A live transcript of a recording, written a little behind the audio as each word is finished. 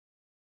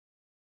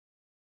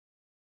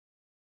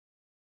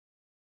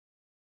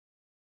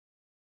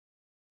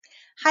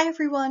Hi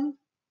everyone.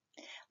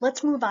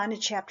 Let's move on to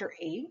chapter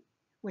 8,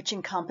 which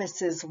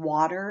encompasses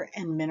water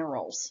and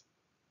minerals.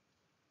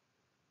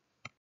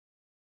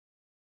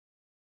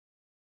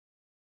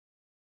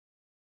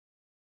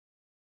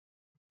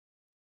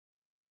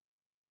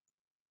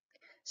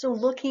 So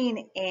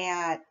looking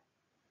at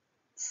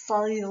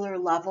cellular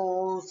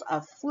levels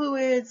of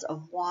fluids,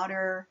 of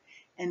water,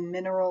 and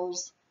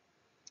minerals,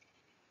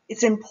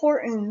 it's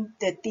important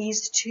that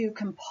these two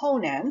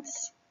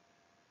components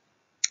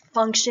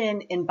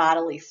function in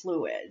bodily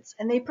fluids,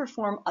 and they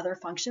perform other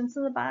functions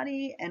in the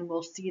body, and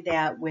we'll see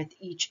that with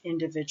each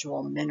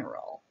individual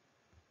mineral.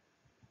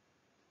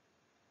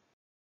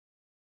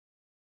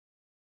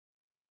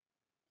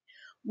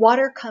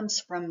 Water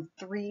comes from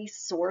three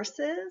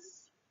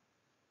sources.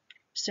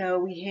 So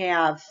we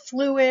have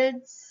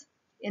fluids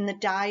in the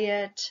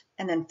diet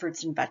and then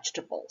fruits and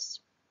vegetables.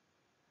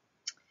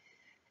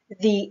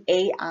 The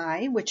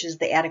AI, which is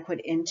the adequate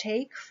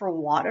intake for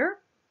water,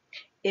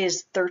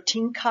 is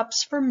 13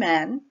 cups for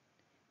men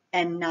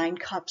and 9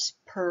 cups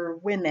per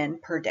women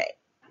per day.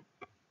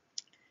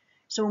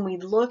 So when we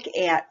look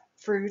at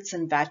fruits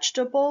and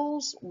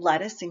vegetables,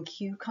 lettuce and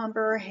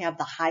cucumber have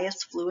the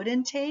highest fluid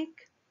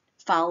intake,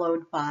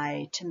 followed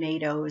by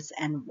tomatoes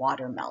and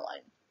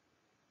watermelon.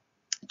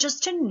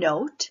 Just to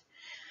note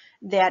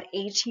that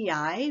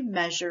ATI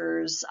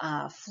measures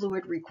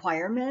fluid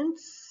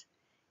requirements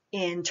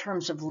in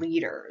terms of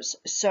liters.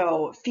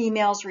 So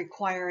females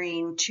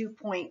requiring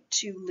 2.2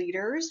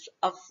 liters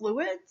of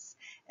fluids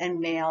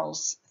and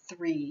males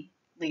 3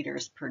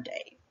 liters per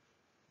day.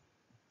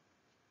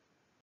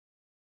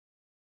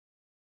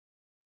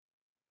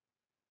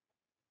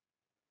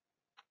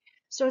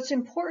 So it's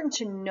important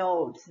to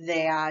note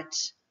that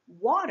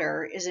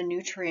water is a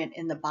nutrient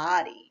in the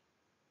body.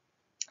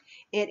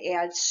 It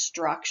adds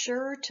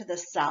structure to the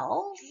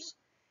cells,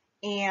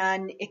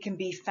 and it can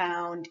be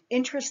found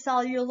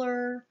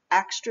intracellular,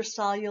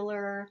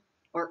 extracellular,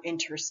 or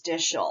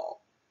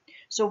interstitial.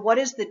 So what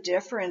is the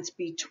difference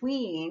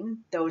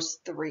between those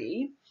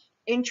three?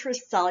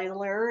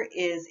 Intracellular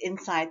is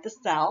inside the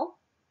cell,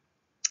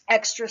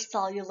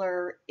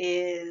 extracellular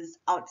is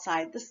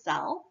outside the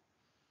cell,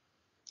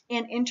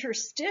 and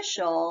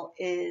interstitial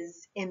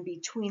is in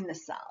between the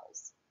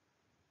cells.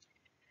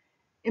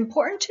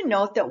 Important to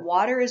note that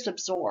water is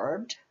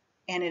absorbed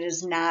and it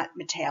is not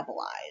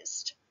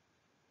metabolized.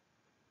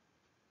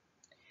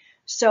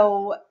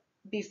 So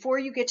before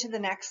you get to the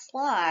next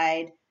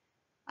slide,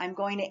 I'm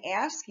going to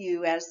ask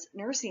you as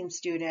nursing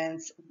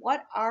students,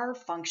 what are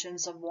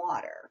functions of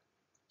water?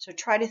 So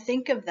try to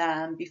think of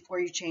them before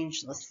you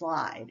change the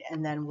slide,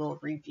 and then we'll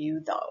review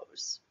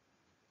those.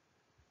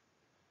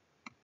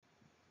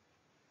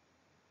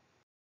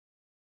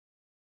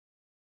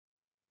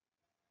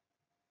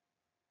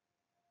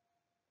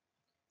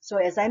 So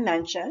as I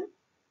mentioned,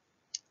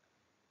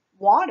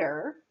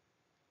 water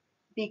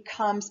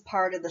becomes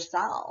part of the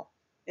cell,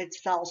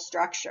 its cell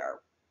structure.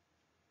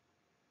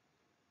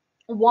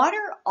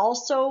 Water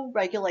also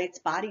regulates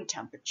body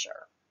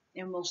temperature,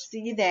 and we'll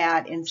see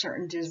that in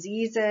certain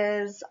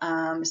diseases,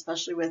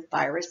 especially with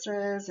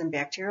viruses and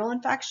bacterial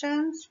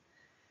infections.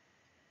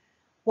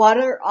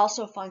 Water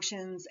also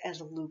functions as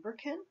a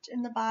lubricant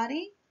in the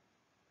body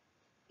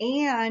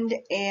and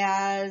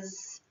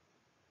as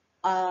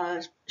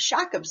a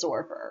shock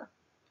absorber.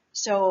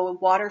 So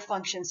water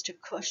functions to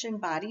cushion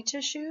body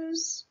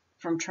tissues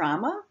from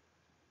trauma.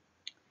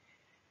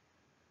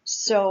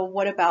 So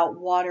what about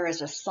water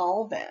as a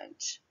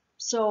solvent?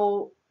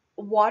 So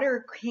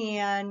water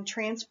can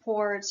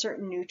transport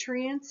certain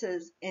nutrients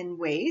in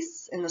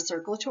waste in the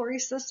circulatory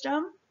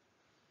system.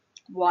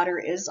 Water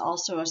is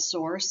also a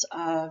source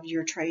of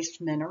your trace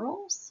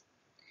minerals,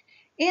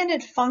 and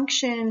it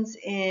functions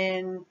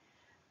in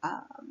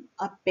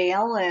a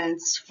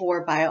balance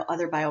for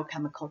other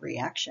biochemical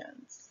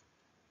reactions.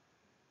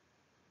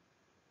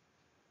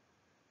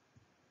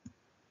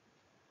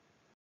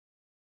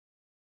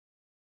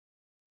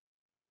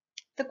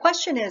 The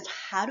question is,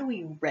 how do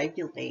we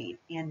regulate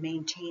and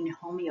maintain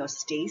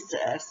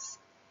homeostasis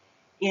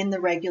in the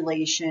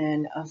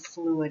regulation of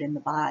fluid in the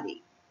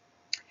body?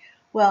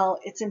 Well,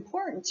 it's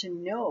important to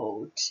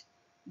note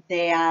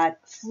that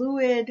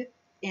fluid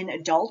in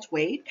adult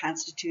weight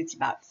constitutes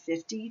about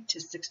 50 to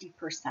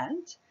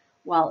 60%,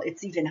 while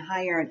it's even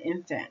higher in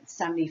infants,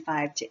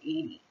 75 to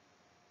 80.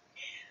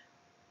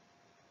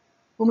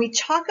 When we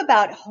talk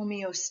about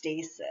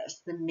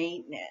homeostasis, the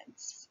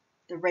maintenance,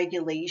 the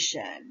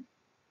regulation,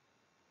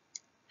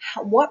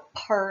 what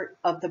part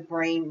of the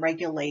brain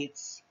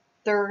regulates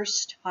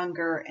thirst,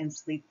 hunger, and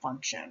sleep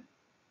function?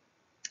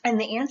 And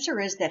the answer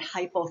is that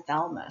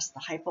hypothalamus, the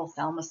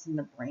hypothalamus in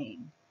the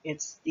brain.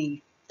 It's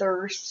the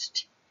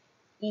thirst,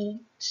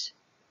 eat,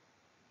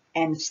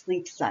 and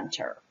sleep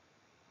center.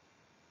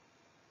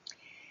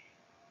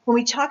 When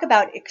we talk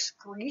about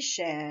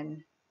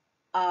excretion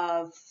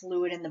of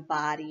fluid in the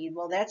body,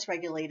 well, that's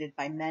regulated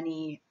by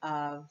many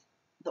of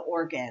the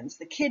organs,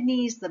 the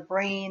kidneys, the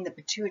brain, the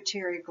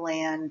pituitary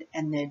gland,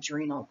 and the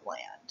adrenal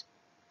gland.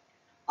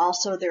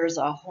 Also, there's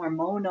a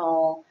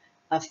hormonal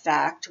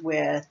effect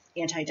with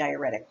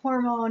antidiuretic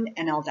hormone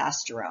and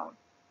aldosterone.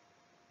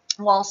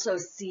 We'll also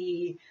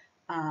see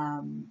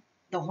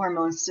the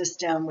hormone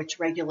system, which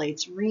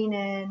regulates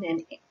renin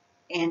and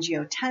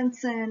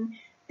angiotensin.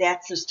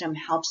 That system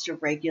helps to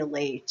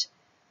regulate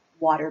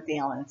water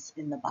balance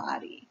in the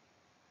body.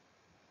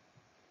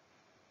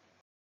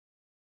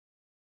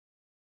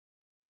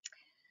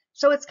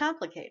 So it's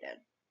complicated.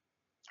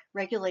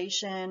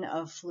 Regulation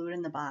of fluid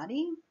in the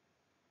body,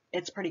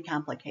 it's pretty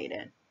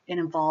complicated. It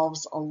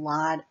involves a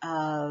lot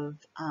of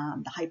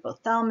the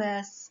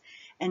hypothalamus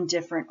and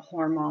different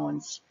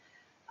hormones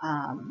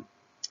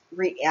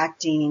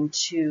reacting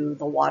to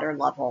the water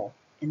level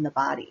in the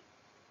body.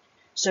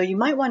 So you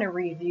might want to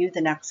review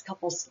the next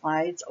couple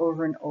slides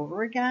over and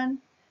over again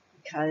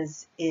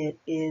because it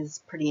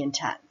is pretty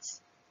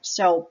intense.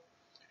 So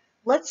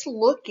let's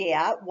look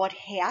at what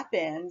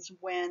happens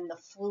when the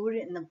fluid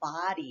in the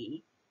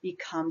body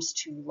becomes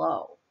too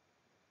low.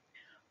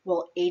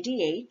 Well,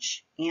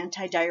 ADH,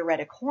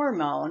 antidiuretic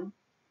hormone,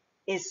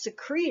 is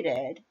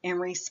secreted in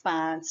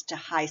response to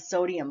high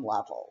sodium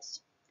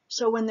levels.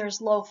 So when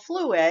there's low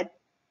fluid,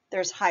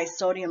 there's high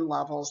sodium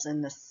levels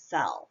in the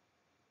cell.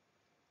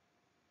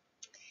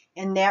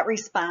 And that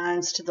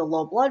responds to the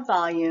low blood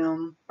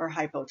volume or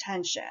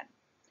hypotension.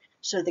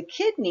 So the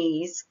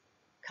kidneys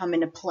come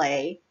into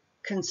play,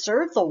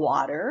 conserve the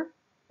water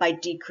by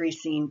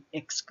decreasing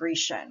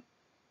excretion.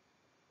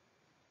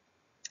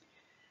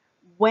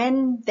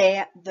 When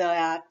that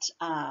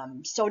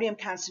sodium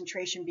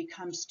concentration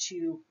becomes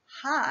too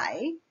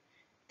high,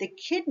 the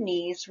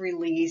kidneys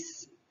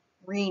release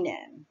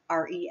renin,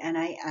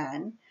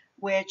 R-E-N-I-N,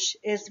 which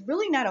is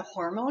really not a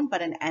hormone,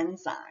 but an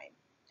enzyme.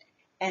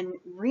 And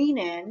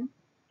renin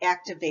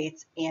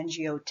activates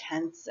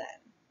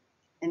angiotensin.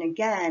 And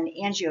again,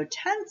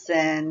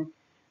 angiotensin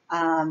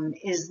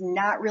is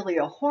not really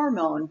a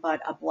hormone,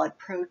 but a blood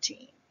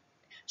protein.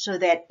 So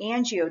that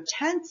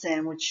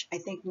angiotensin, which I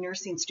think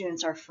nursing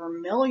students are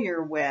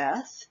familiar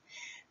with,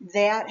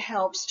 that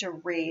helps to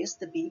raise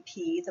the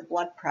BP, the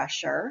blood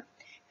pressure,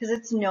 because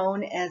it's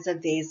known as a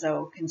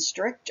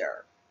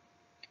vasoconstrictor.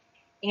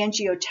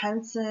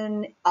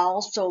 Angiotensin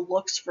also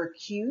looks for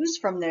cues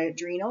from the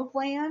adrenal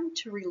gland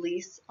to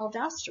release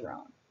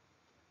aldosterone.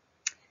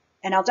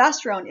 And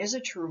aldosterone is a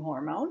true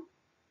hormone.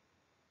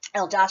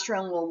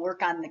 Aldosterone will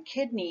work on the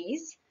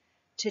kidneys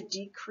to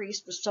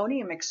decrease the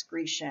sodium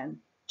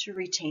excretion to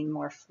retain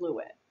more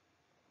fluid.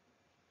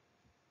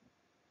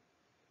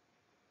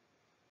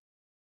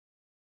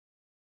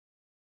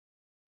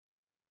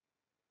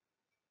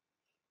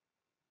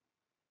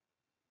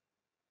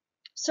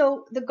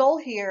 So the goal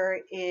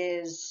here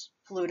is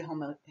fluid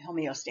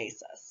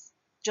homeostasis,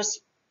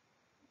 just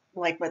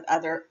like with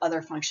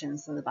other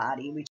functions in the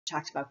body. We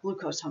talked about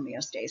glucose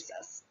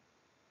homeostasis.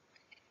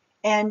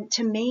 And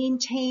to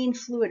maintain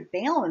fluid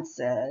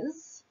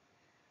balances,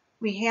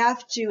 we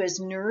have to,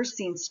 as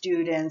nursing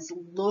students,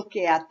 look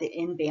at the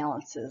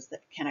imbalances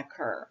that can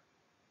occur.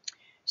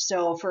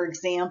 So, for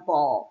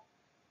example,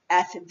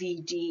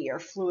 FVD, or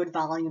fluid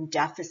volume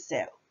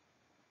deficit.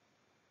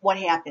 What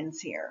happens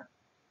here?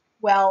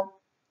 Well,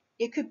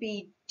 it could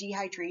be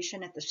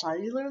dehydration at the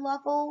cellular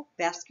level,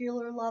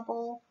 vascular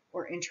level,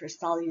 or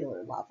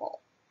intracellular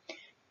level.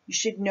 You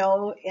should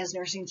know as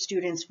nursing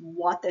students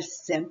what the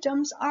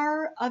symptoms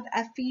are of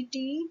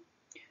FVD.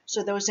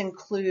 So those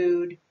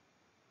include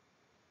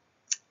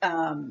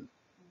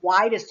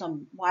why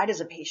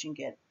does a patient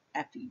get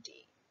FVD?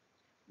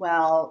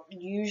 Well,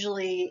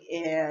 usually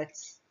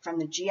it's from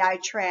the GI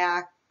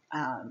tract,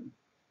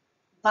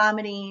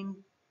 vomiting,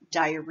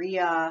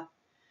 diarrhea,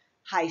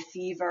 high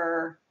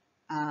fever,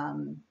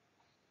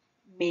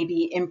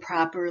 maybe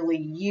improperly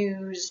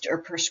used or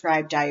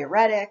prescribed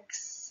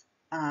diuretics,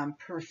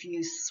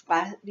 profuse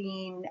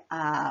sweating,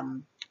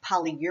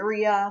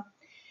 polyuria.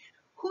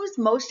 Who's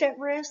most at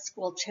risk?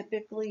 Well,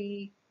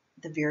 typically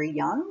the very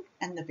young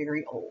and the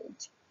very old.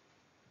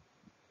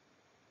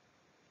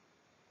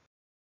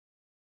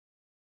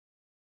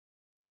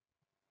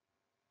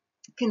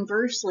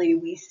 Conversely,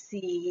 we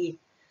see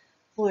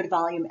fluid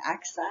volume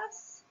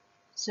excess.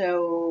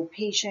 So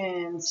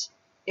patients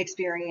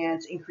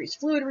experience increased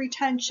fluid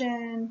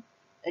retention,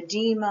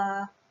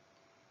 edema,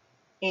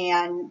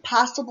 and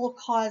possible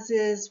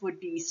causes would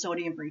be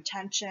sodium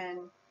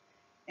retention.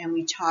 And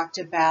we talked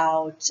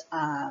about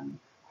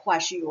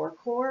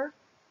kwashiorkor,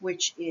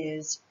 which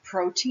is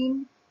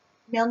protein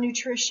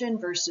malnutrition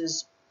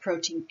versus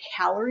protein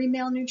calorie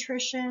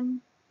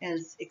malnutrition,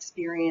 as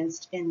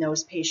experienced in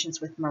those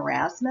patients with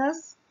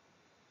marasmus.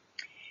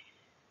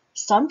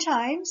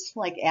 Sometimes,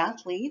 like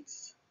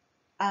athletes,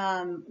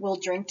 will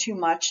drink too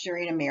much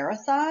during a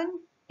marathon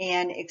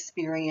and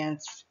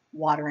experience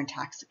water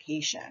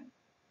intoxication.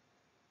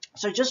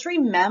 So just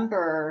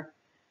remember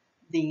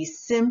the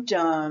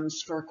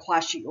symptoms for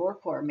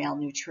kwashiorkor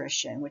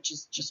malnutrition, which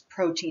is just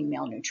protein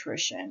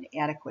malnutrition,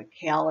 adequate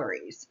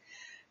calories.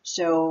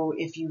 So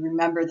if you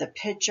remember the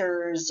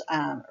pictures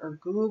or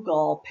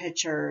Google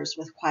pictures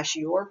with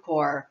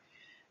kwashiorkor,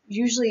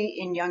 usually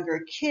in younger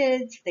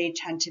kids, they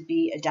tend to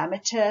be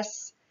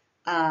edematous,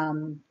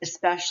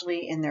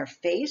 especially in their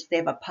face. They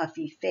have a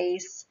puffy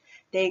face.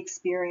 They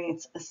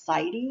experience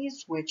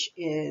ascites, which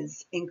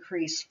is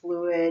increased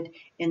fluid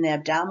in the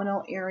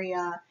abdominal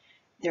area.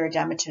 Their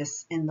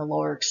edematous in the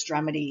lower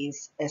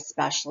extremities,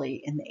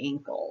 especially in the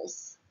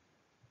ankles.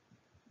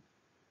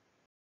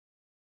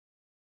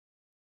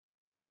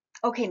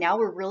 Okay, now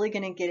we're really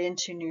going to get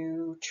into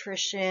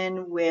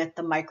nutrition with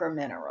the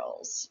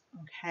microminerals.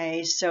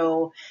 Okay,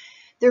 so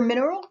they're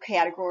mineral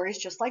categories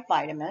just like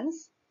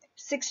vitamins.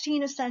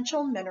 16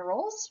 essential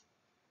minerals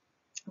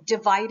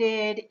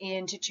divided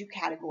into two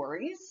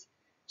categories.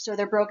 So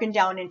they're broken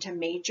down into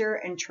major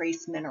and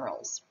trace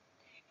minerals.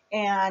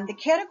 And the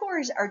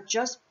categories are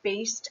just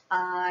based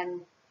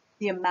on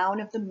the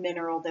amount of the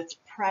mineral that's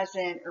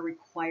present or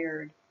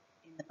required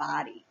in the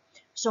body.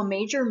 So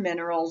major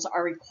minerals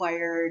are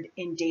required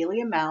in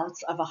daily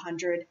amounts of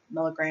 100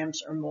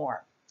 milligrams or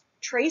more.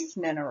 Trace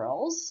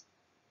minerals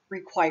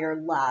require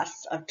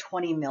less, of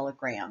 20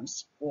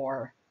 milligrams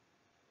or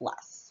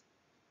less.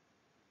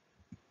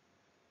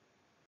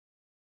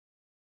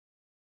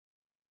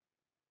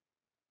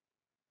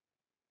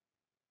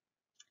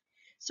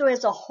 So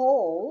as a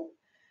whole,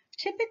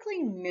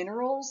 typically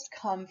minerals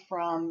come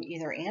from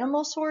either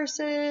animal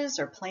sources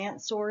or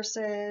plant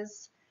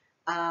sources.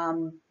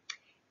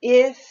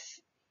 If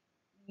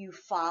you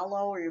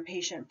follow or your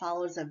patient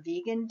follows a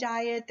vegan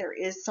diet, there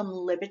is some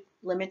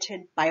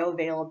limited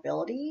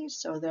bioavailability,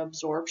 so the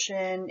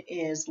absorption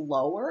is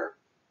lower.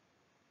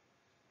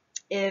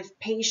 If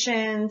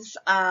patients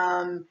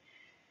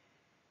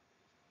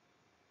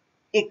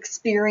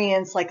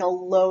experience like a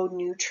low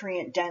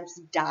nutrient dense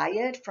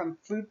diet from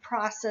food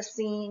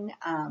processing,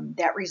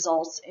 that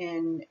results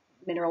in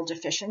mineral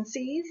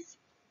deficiencies.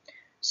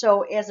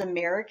 So as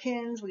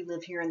Americans, we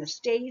live here in the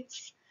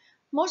States,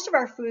 most of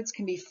our foods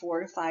can be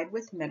fortified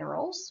with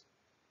minerals.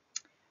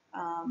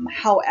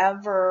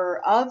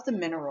 However, of the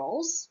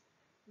minerals,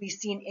 we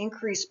see an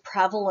increased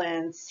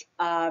prevalence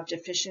of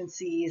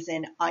deficiencies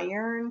in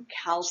iron,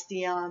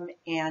 calcium,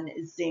 and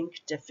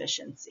zinc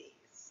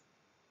deficiencies.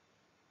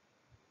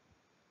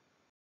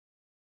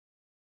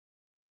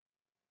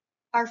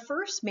 Our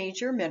first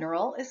major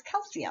mineral is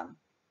calcium.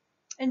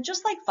 And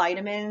just like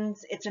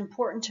vitamins, it's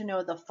important to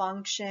know the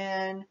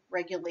function,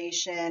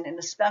 regulation, and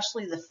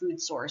especially the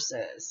food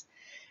sources.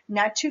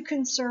 Not too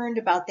concerned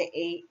about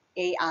the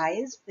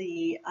AIs,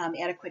 the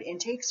adequate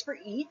intakes for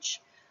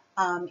each.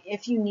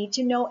 If you need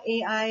to know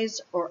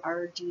AIs or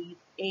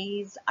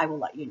RDAs, I will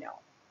let you know.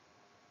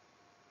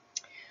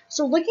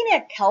 So looking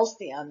at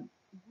calcium,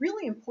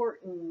 really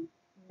important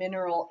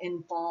mineral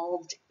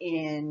involved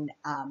in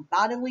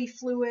bodily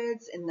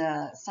fluids in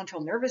the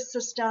central nervous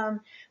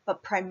system,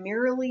 but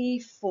primarily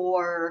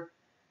for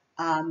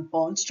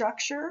bone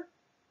structure.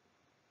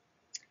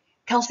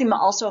 Calcium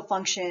also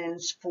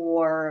functions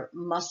for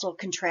muscle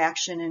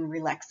contraction and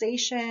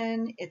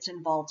relaxation. It's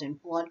involved in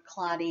blood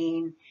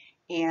clotting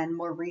and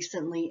more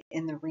recently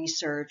in the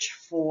research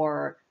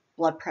for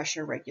blood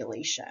pressure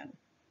regulation.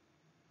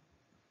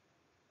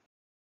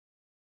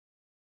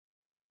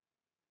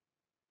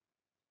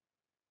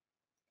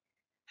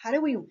 How do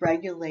we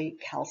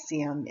regulate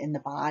calcium in the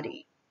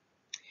body?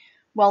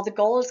 Well, the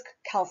goal is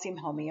calcium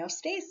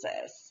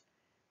homeostasis.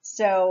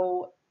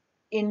 So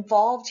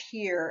involved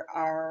here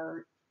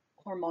are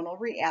hormonal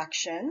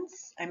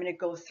reactions. I'm going to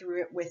go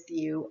through it with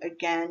you.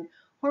 Again,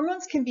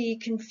 hormones can be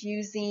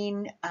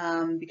confusing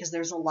because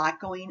there's a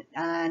lot going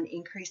on,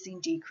 increasing,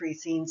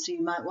 decreasing, so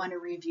you might want to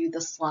review the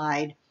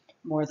slide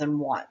more than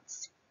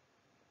once.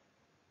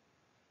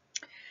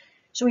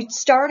 So we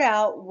start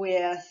out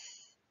with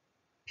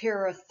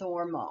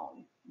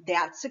parathormone.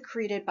 That's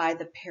secreted by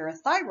the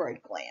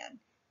parathyroid gland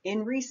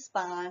in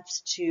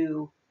response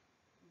to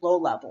low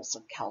levels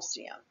of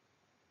calcium.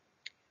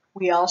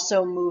 We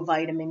also move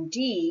vitamin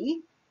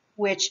D,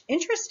 which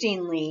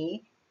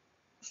interestingly,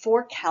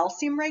 for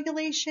calcium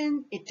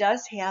regulation, it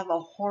does have a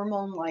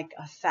hormone-like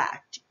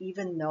effect,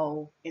 even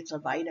though it's a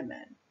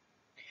vitamin.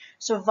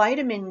 So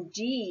vitamin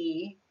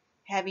D,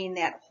 having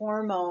that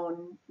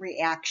hormone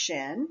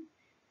reaction,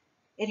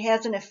 it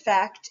has an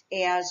effect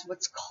as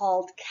what's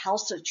called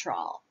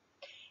calcitrol.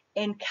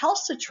 And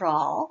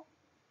calcitrol,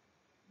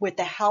 with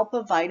the help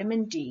of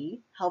vitamin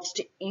D, helps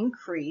to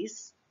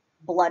increase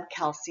blood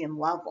calcium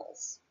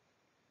levels.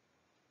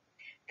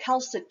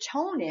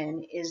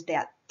 Calcitonin is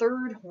that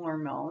third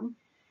hormone.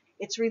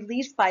 It's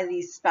released by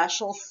these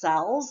special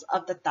cells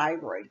of the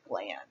thyroid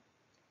gland.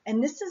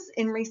 And this is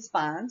in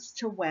response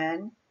to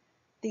when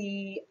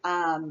the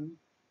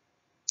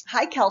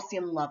high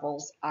calcium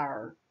levels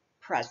are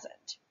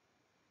present.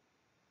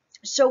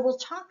 So we'll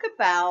talk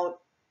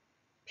about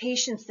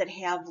patients that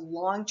have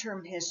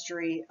long-term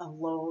history of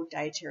low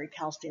dietary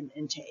calcium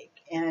intake.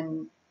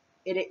 And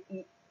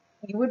you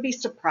would be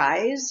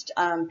surprised,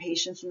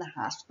 patients in the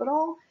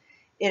hospital,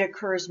 it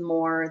occurs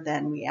more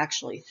than we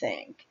actually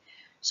think.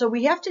 So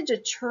we have to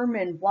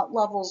determine what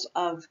levels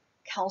of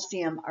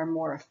calcium are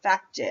more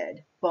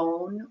affected,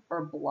 bone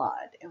or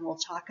blood, and we'll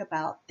talk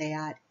about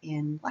that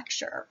in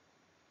lecture.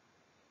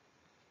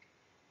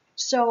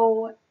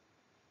 So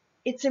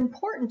It's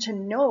important to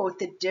note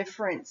the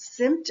different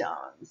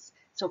symptoms.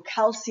 So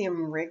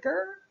calcium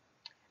rigor,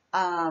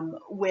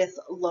 with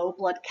low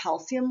blood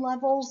calcium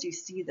levels, you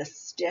see the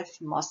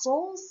stiff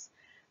muscles,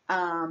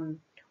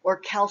 or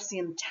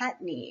calcium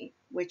tetany,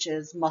 which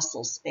is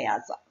muscle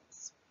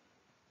spasms.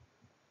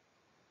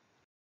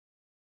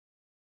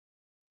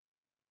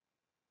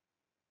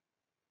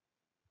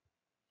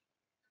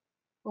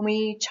 When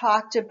we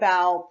talked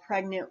about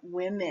pregnant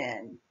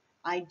women,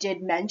 I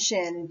did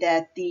mention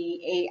that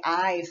the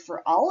AI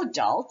for all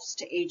adults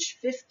to age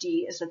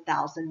 50 is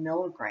 1,000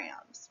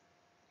 milligrams.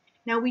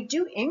 Now we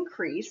do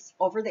increase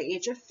over the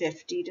age of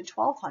 50 to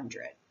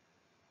 1,200.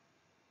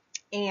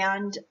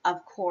 And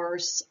of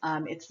course,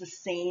 it's the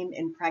same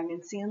in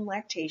pregnancy and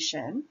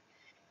lactation,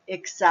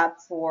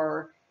 except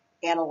for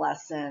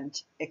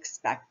adolescent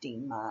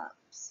expecting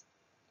moms.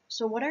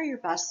 So what are your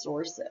best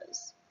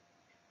sources?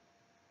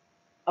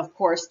 Of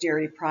course,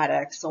 dairy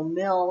products, so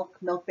milk,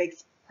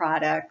 milk-based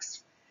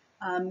products.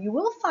 You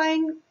will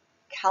find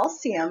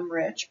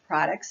calcium-rich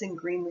products in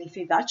green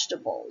leafy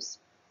vegetables.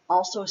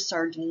 Also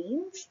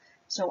sardines,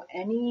 so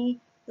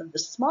any of the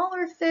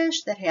smaller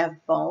fish that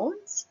have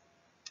bones.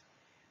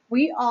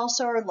 We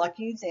also are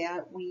lucky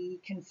that we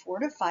can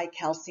fortify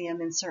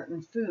calcium in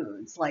certain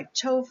foods like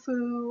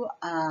tofu,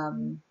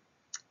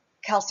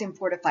 calcium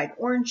fortified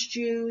orange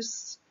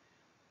juice,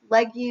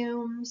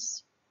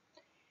 legumes.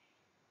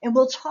 And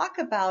we'll talk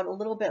about a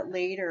little bit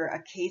later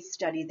a case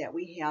study that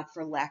we have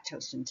for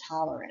lactose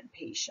intolerant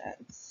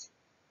patients.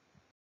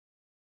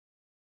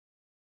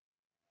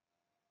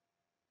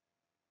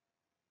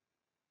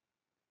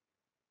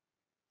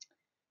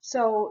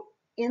 So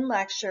in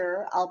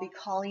lecture, I'll be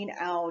calling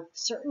out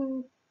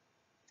certain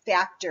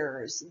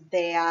factors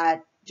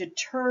that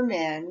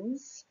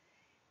determines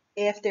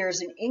if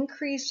there's an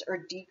increase or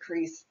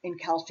decrease in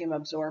calcium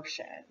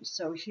absorption.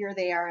 So here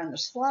they are on the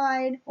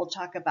slide. We'll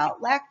talk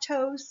about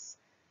lactose,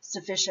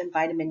 sufficient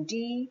vitamin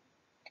D,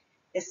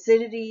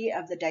 acidity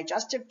of the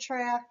digestive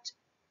tract,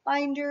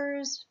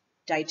 binders,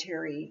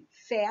 dietary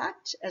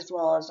fat, as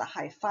well as a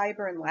high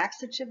fiber and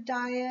laxative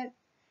diet,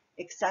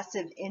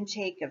 excessive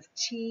intake of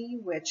tea,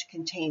 which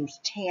contains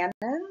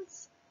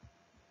tannins,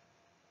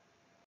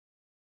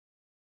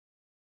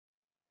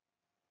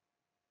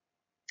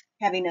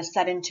 having a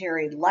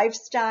sedentary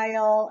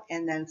lifestyle,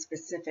 and then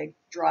specific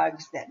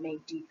drugs that may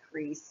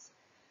decrease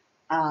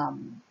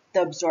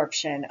the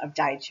absorption of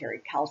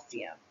dietary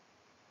calcium.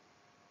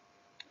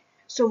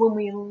 So when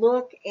we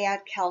look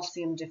at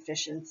calcium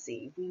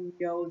deficiency, we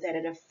know that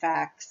it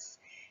affects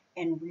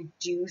and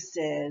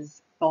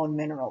reduces bone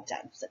mineral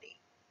density.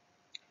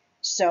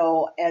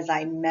 So as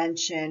I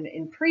mentioned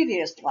in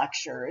previous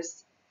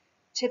lectures,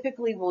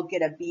 typically we'll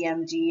get a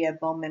BMD, a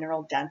bone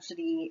mineral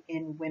density,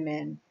 in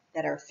women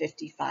that are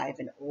 55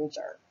 and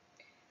older.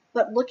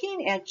 But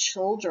looking at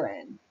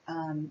children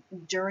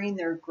during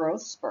their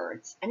growth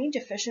spurts, any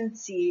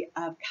deficiency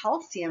of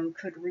calcium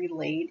could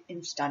relate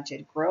in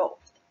stunted growth.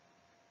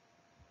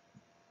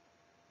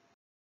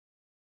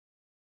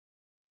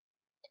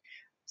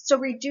 So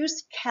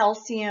reduced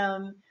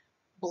calcium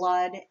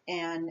blood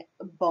and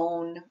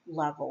bone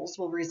levels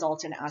will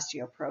result in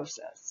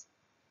osteoporosis.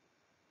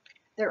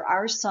 There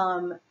are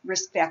some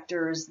risk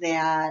factors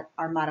that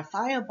are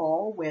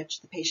modifiable,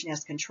 which the patient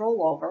has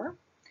control over,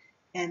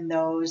 and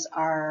those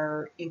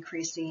are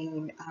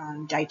increasing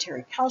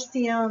dietary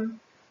calcium,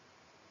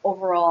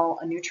 overall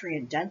a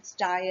nutrient-dense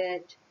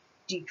diet,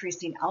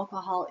 decreasing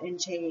alcohol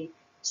intake,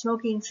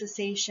 smoking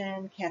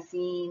cessation,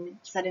 caffeine,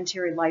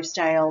 sedentary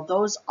lifestyle.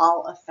 Those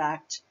all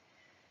affect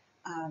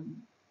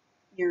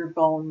your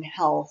bone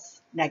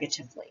health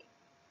negatively.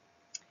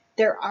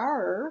 There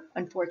are,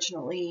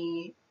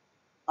 unfortunately,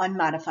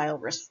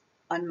 unmodifiable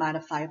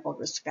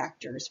risk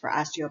factors for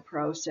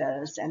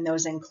osteoporosis, and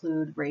those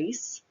include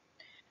race.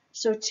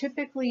 So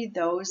typically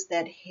those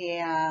that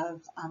have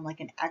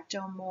like an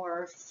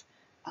ectomorph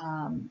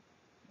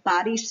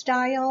body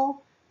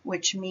style,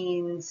 which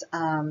means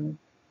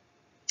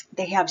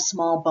they have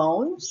small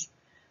bones.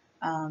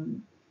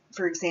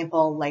 For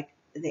example, like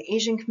the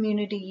Asian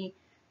community,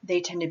 they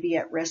tend to be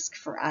at risk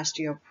for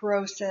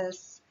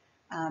osteoporosis.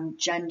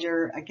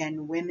 Gender,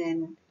 again,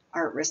 women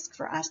are at risk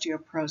for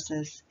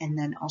osteoporosis, and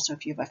then also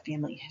if you have a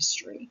family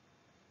history.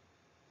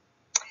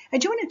 I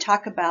do want to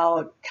talk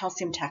about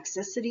calcium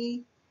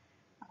toxicity.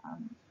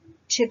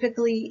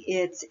 Typically,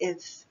 it's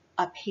if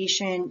a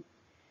patient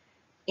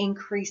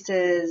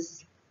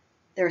increases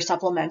their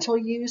supplemental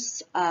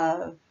use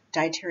of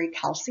dietary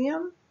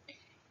calcium,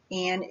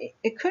 and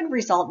it could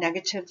result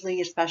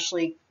negatively,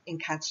 especially in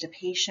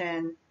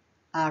constipation,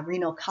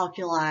 renal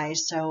calculi,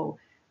 so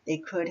they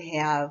could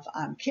have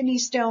kidney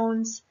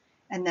stones,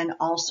 and then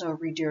also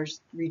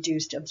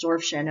reduced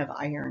absorption of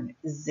iron,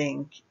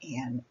 zinc,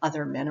 and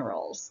other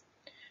minerals.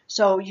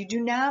 So you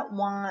do not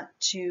want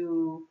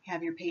to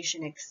have your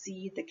patient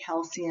exceed the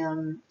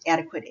calcium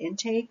adequate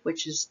intake,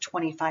 which is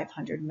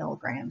 2,500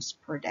 milligrams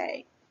per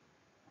day.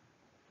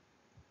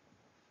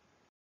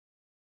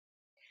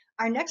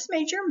 Our next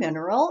major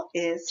mineral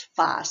is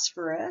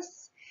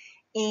phosphorus,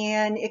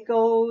 and it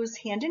goes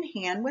hand in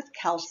hand with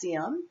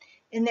calcium.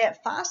 in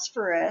that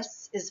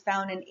phosphorus is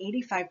found in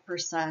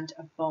 85%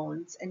 of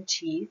bones and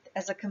teeth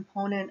as a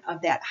component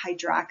of that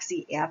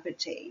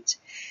hydroxyapatite.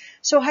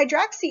 So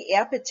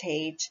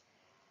hydroxyapatite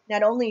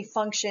not only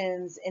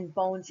functions in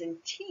bones and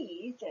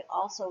teeth, it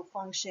also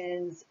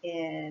functions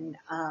in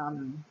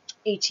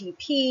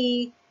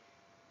ATP,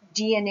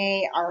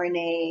 DNA,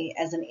 RNA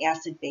as an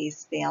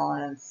acid-base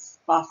balance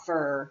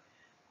buffer.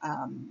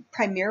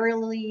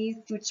 Primarily,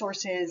 food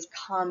sources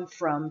come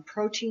from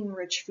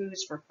protein-rich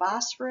foods for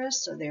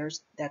phosphorus, so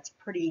that's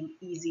pretty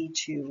easy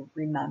to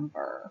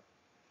remember.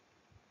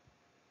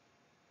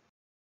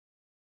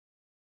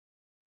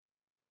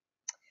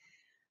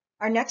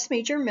 Our next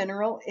major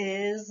mineral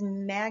is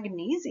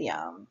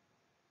magnesium.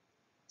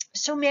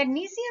 So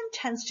magnesium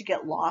tends to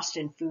get lost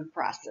in food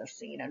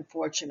processing,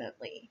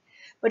 unfortunately.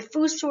 But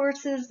food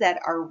sources that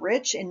are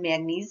rich in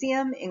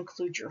magnesium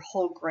include your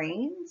whole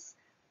grains,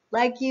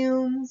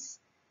 legumes,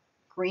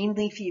 green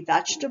leafy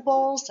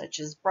vegetables such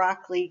as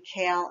broccoli,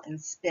 kale,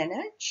 and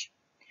spinach.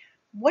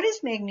 What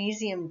does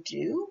magnesium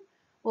do?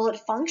 Well,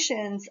 it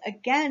functions,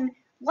 again,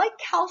 like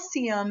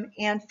calcium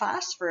and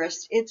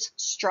phosphorus. It's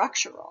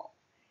structural,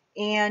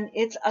 and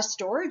it's a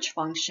storage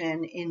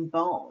function in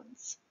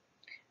bones.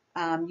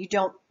 You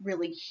don't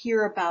really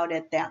hear about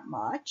it that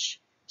much,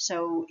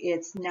 so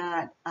it's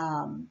not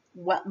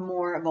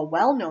more of a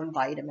well-known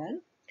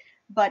vitamin,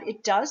 but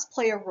it does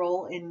play a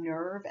role in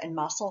nerve and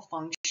muscle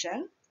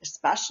function,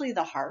 especially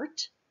the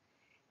heart,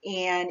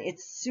 and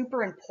it's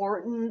super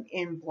important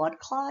in blood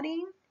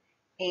clotting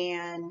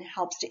and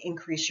helps to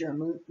increase your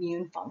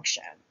immune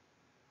function.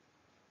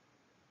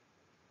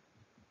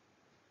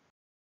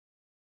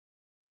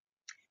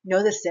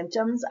 Know the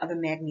symptoms of a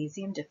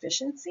magnesium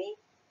deficiency,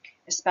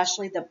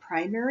 especially the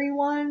primary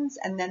ones,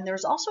 and then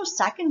there's also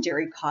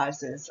secondary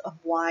causes of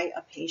why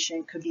a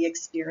patient could be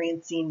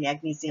experiencing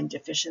magnesium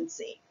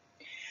deficiency.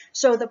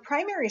 So the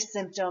primary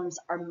symptoms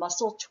are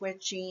muscle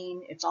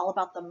twitching. It's all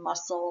about the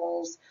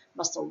muscles,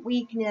 muscle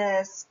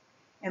weakness,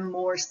 and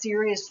more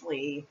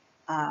seriously,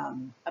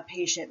 a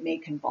patient may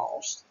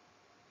convulse.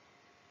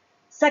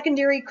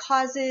 Secondary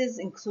causes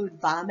include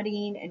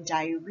vomiting and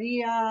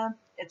diarrhea.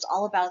 It's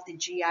all about the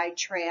GI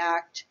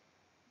tract.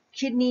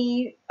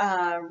 Kidney,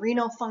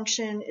 renal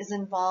function is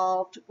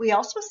involved. We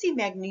also see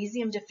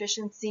magnesium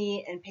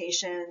deficiency in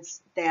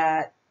patients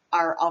that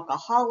are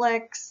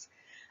alcoholics,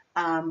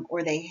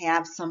 or they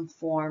have some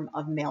form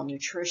of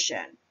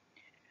malnutrition.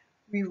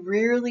 We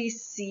rarely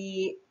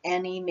see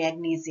any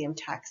magnesium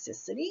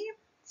toxicity,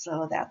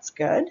 so that's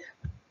good.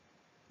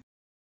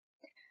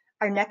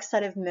 Our next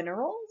set of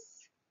minerals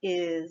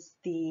is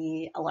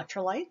the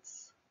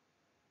electrolytes,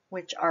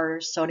 which are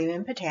sodium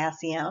and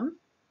potassium.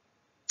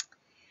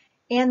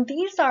 And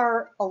these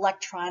are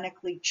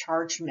electronically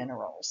charged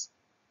minerals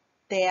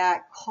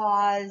that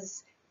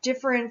cause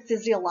different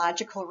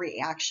physiological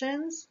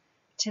reactions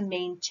to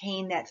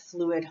maintain that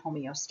fluid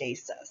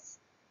homeostasis.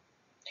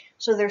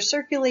 So they're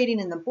circulating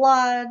in the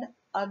blood,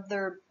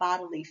 other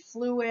bodily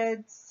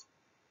fluids,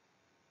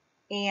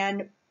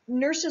 and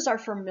nurses are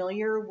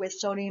familiar with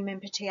sodium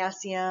and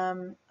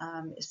potassium,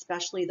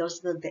 especially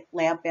those are the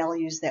lab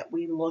values that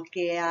we look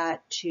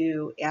at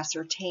to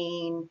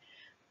ascertain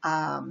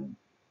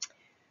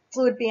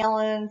fluid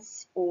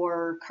balance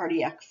or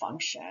cardiac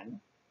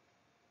function.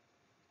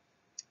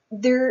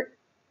 They're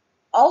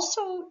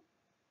also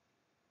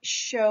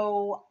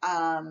show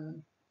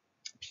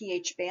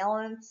pH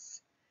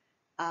balance,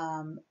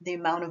 the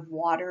amount of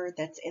water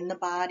that's in the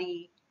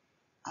body,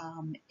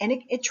 and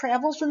it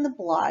travels in the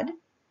blood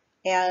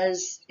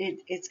as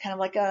it's kind of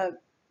like a,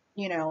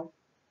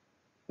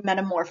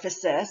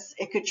 metamorphosis.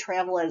 It could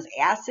travel as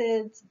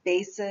acids,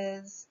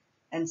 bases,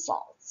 and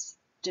salts,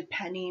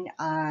 depending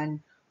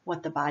on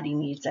what the body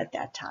needs at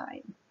that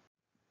time.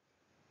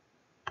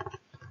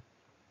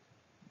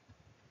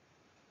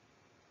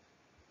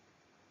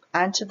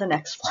 On to the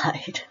next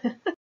slide.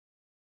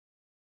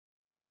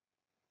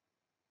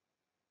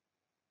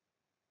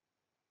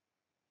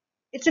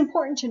 It's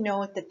important to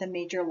note that the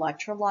major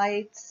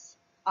electrolytes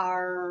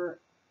are,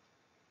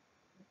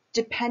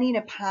 depending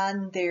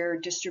upon their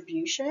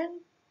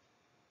distribution,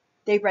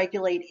 they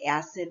regulate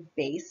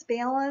acid-base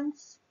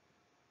balance.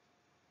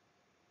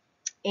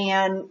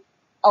 And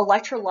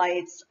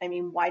electrolytes,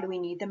 why do we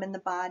need them in the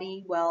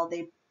body? Well,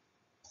 they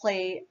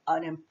play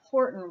an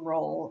important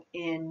role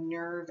in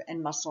nerve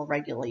and muscle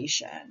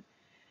regulation.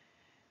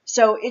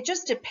 So it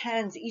just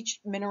depends. Each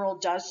mineral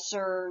does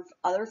serve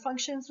other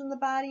functions in the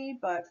body,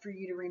 but for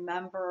you to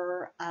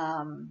remember,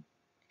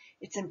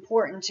 it's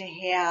important to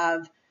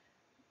have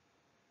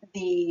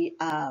the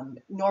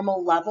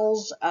normal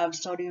levels of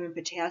sodium and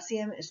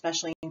potassium,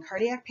 especially in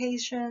cardiac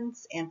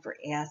patients, and for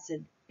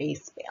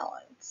acid-base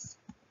balance.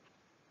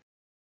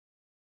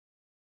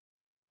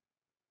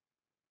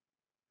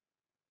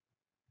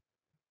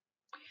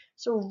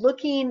 So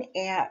looking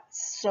at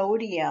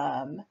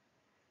sodium,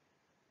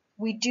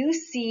 we do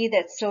see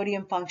that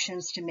sodium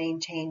functions to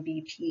maintain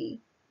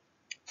BP,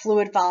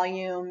 fluid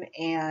volume,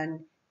 and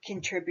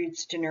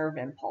contributes to nerve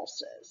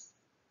impulses.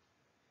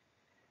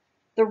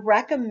 The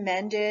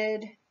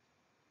recommended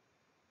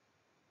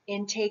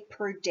intake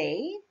per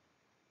day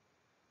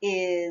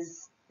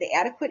is, the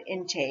adequate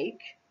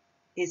intake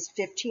is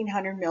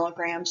 1,500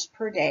 milligrams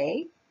per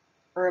day,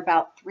 or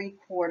about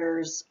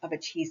 3/4 of a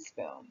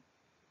teaspoon,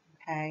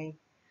 okay?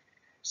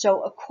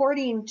 So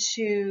according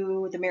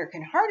to the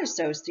American Heart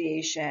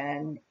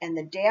Association and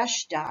the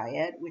DASH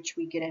diet, which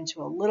we get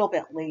into a little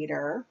bit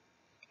later,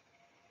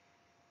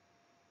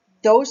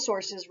 those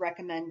sources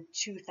recommend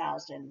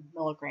 2,000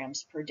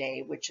 milligrams per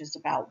day, which is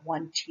about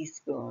 1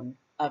 teaspoon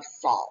of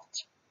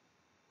salt.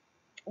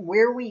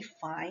 Where we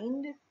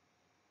find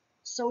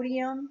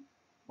sodium,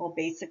 well,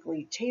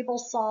 basically table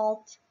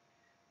salt,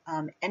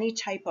 any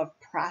type of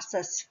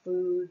processed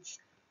foods,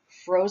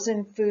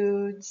 frozen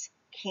foods,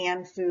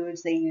 canned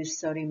foods. They use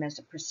sodium as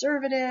a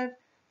preservative,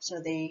 so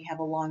they have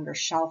a longer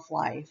shelf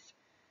life.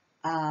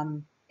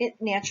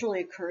 It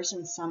naturally occurs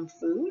in some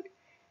food,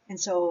 and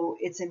so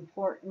it's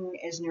important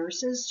as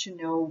nurses to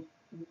know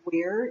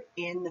where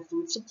in the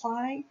food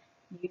supply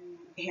you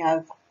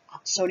have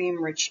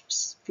sodium-rich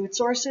food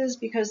sources,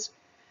 because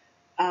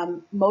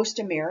most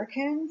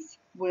Americans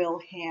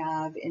will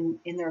have in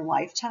their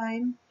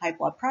lifetime high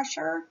blood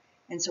pressure.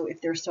 And so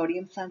if they're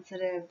sodium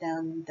sensitive,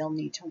 then they'll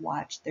need to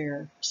watch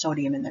their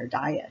sodium in their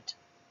diet.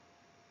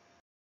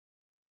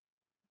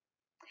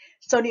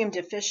 Sodium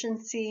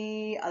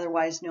deficiency,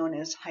 otherwise known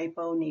as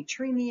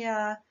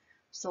hyponatremia,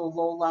 so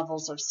low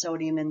levels of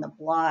sodium in the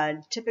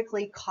blood,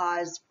 typically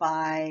caused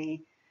by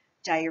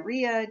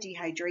diarrhea,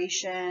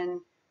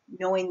 dehydration.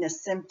 Knowing the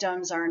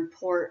symptoms are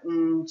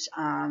important.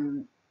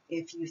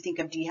 If you think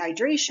of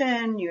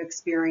dehydration, you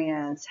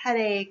experience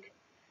headache,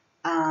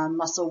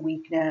 muscle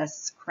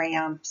weakness,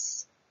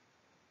 cramps,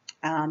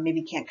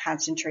 maybe can't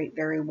concentrate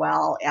very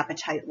well,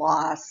 appetite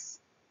loss.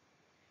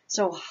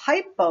 So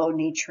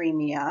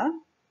hyponatremia,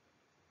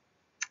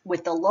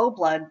 with the low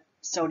blood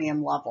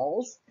sodium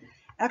levels,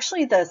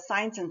 actually the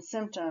signs and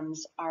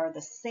symptoms are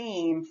the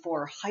same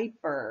for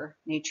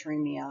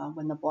hypernatremia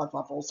when the blood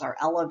levels are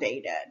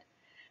elevated.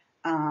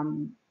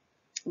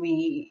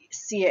 We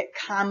see it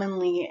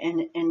commonly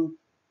in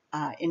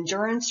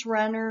endurance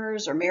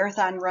runners or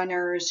marathon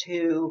runners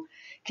who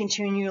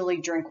continually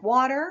drink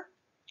water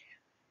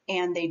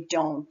and they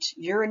don't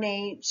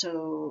urinate,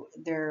 so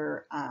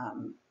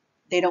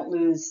they don't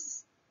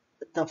lose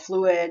the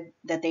fluid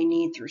that they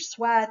need through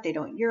sweat. They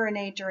don't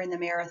urinate during the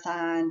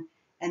marathon,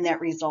 and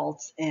that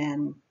results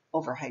in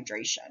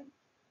overhydration.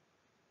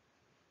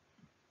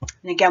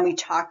 And again, we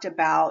talked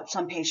about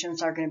some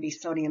patients are going to be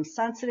sodium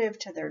sensitive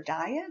to their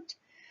diet.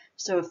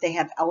 So if they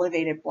have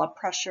elevated blood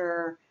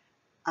pressure,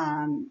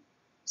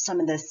 some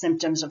of the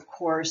symptoms, of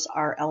course,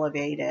 are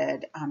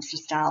elevated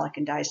systolic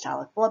and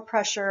diastolic blood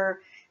pressure.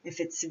 If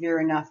it's severe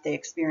enough, they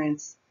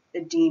experience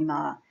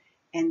edema,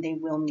 and they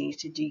will need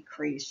to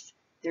decrease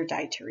their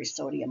dietary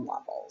sodium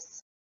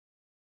levels.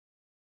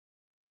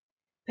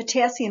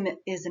 Potassium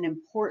is an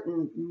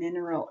important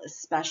mineral,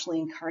 especially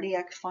in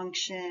cardiac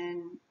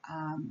function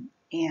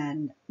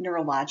and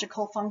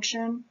neurological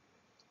function.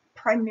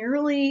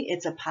 Primarily,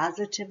 it's a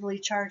positively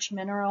charged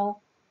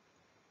mineral,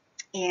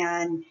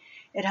 and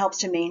it helps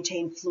to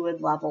maintain fluid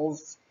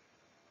levels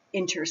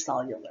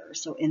intercellular,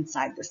 so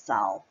inside the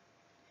cell.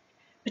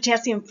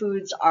 Potassium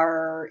foods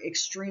are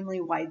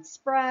extremely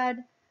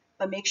widespread,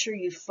 but make sure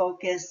you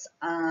focus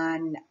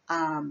on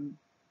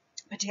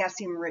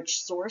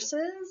potassium-rich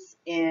sources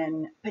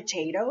in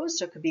potatoes.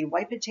 So it could be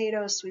white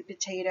potatoes, sweet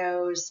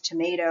potatoes,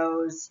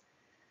 tomatoes,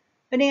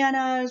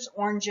 bananas,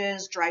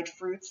 oranges, dried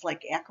fruits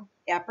like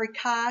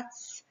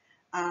apricots,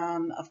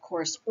 of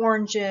course,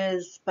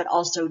 oranges, but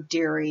also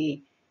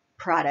dairy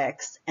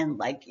products and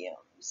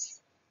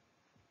legumes.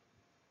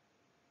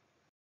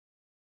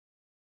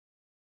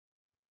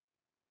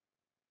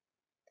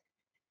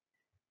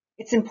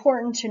 It's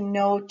important to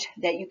note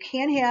that you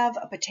can have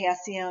a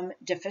potassium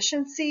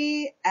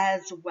deficiency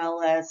as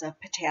well as a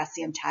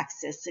potassium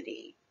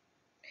toxicity.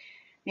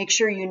 Make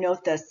sure you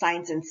note the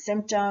signs and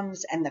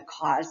symptoms and the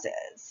causes.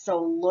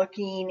 So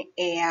looking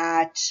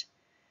at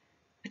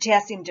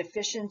potassium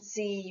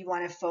deficiency, you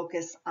want to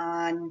focus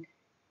on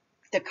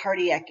the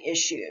cardiac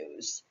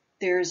issues.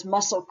 There's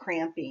muscle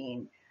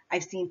cramping.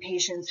 I've seen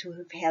patients who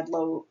have had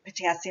low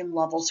potassium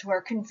levels who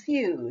are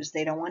confused.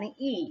 They don't want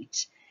to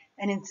eat.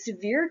 And in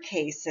severe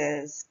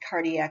cases,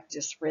 cardiac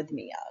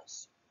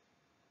dysrhythmias.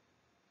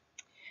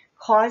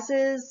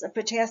 Causes of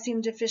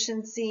potassium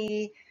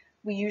deficiency,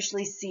 we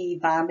usually see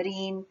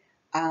vomiting,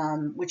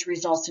 which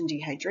results in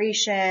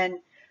dehydration,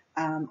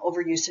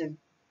 overuse of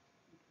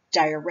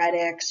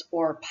diuretics,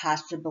 or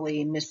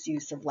possibly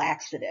misuse of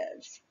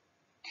laxatives.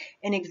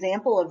 An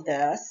example of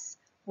this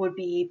would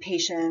be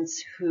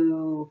patients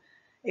who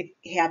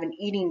have an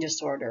eating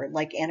disorder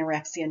like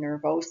anorexia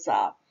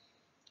nervosa.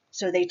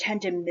 So they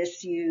tend to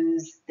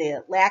misuse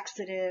the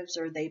laxatives,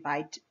 or they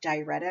buy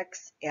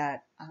diuretics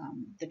at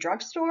the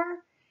drugstore,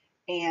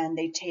 and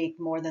they take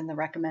more than the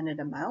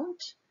recommended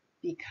amount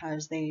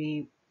because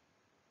they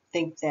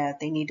think that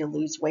they need to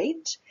lose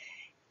weight.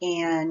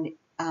 And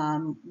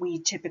we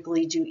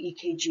typically do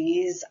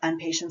EKGs on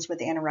patients with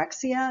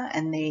anorexia,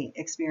 and they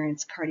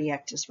experience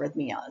cardiac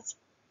dysrhythmias.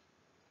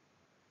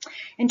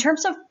 In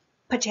terms of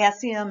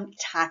Potassium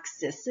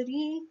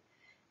toxicity,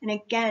 and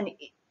again,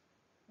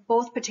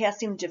 both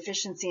potassium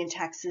deficiency and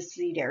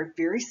toxicity are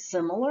very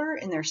similar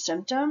in their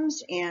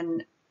symptoms,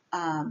 and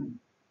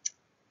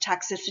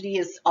toxicity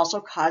is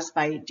also caused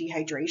by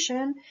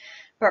dehydration,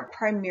 but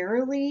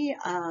primarily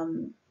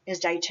as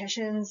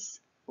dietitians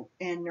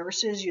and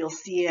nurses, you'll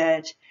see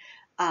it.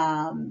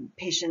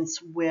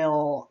 Patients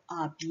will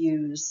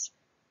abuse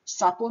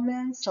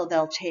supplements, so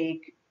they'll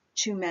take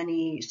too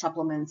many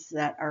supplements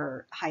that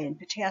are high in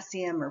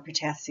potassium or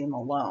potassium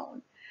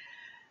alone.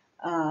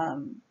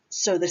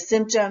 So the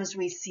symptoms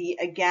we see,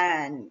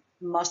 again,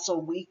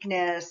 muscle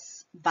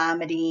weakness,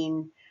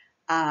 vomiting,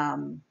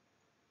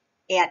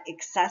 at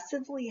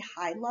excessively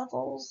high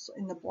levels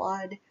in the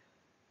blood,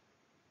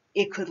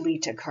 it could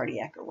lead to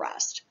cardiac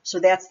arrest. So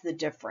that's the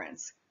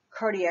difference.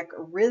 Cardiac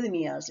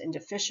arrhythmias and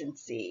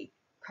deficiency,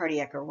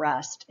 cardiac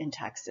arrest and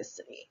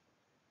toxicity.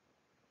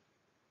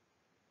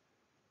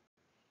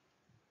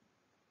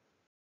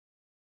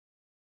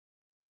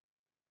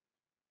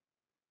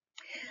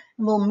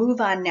 We'll move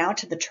on now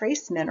to the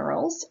trace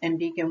minerals and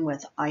begin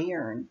with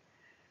iron.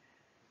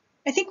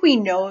 I think we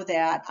know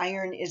that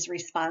iron is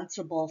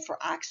responsible for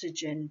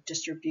oxygen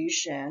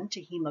distribution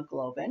to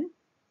hemoglobin,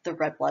 the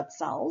red blood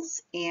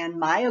cells, and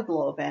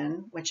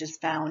myoglobin, which is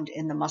found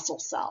in the muscle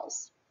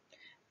cells.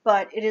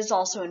 But it is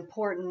also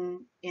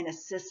important in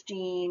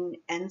assisting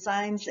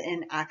enzymes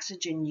in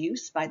oxygen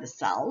use by the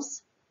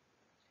cells.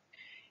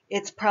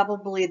 It's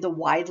probably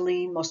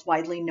the most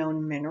widely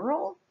known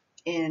mineral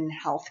in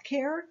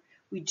healthcare.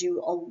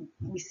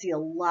 We see a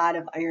lot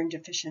of iron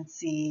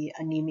deficiency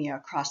anemia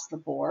across the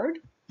board.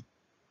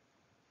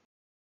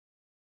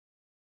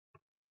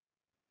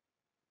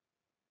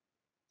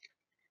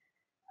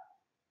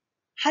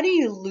 How do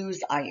you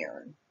lose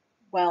iron?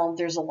 Well,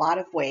 there's a lot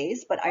of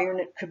ways, but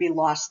iron could be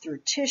lost through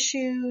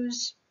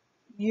tissues,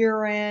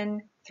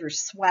 urine, through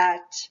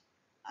sweat,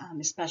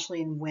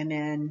 especially in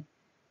women,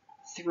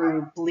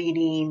 through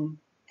bleeding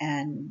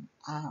and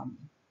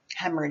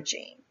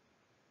hemorrhaging.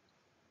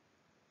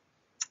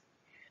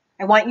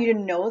 I want you to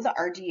know the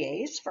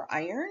RDAs for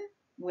iron,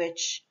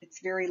 which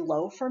it's very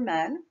low for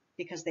men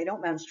because they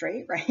don't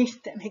menstruate, right?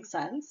 That makes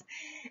sense.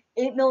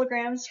 8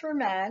 milligrams for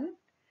men,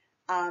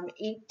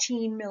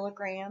 18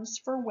 milligrams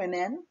for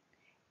women,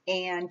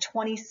 and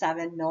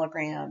 27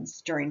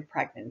 milligrams during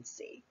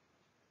pregnancy.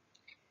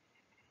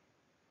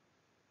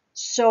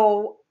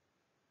 So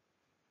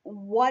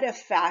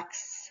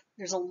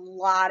there's a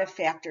lot of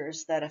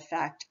factors that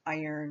affect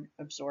iron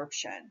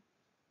absorption.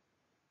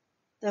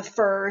 The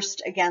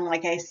first, again,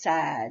 like I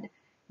said,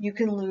 you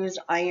can lose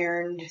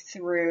iron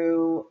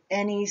through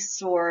any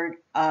sort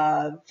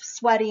of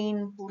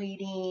sweating,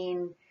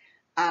 bleeding,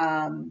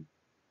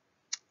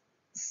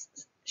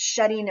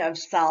 shedding of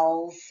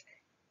cells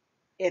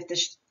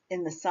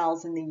in the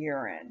cells in the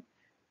urine.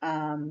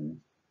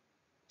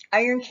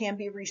 Iron can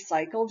be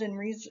recycled and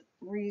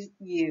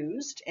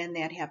reused, and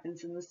that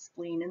happens in the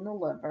spleen and the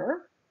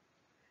liver.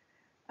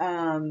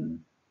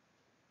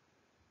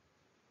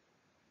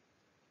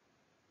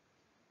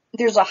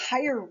 There's a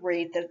higher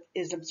rate that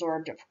is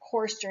absorbed, of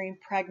course, during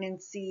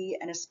pregnancy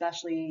and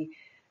especially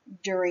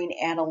during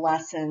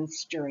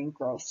adolescence, during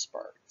growth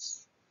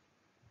spurts.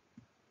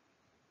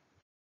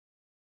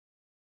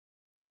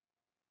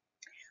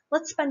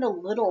 Let's spend a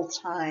little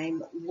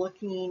time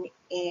looking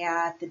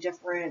at the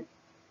different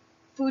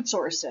food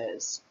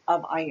sources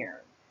of iron.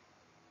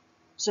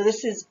 So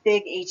this is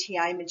big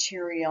ATI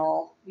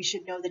material. We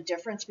should know the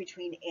difference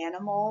between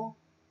animal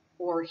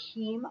or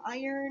heme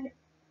iron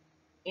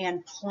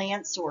and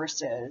plant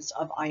sources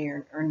of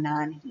iron or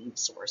non-heme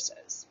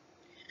sources.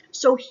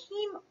 So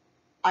heme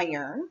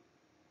iron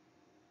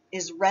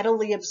is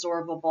readily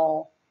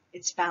absorbable.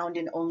 It's found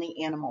in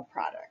only animal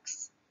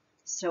products.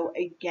 So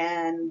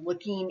again,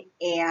 looking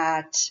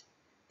at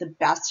the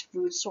best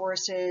food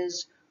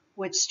sources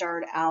would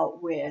start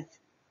out with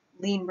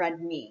lean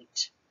red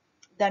meat,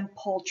 then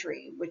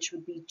poultry, which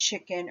would be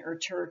chicken or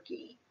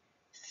turkey,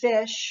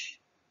 fish,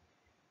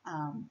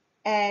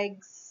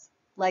 eggs,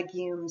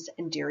 legumes,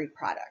 and dairy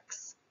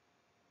products.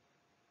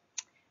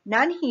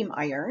 Non-heme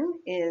iron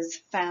is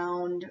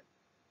found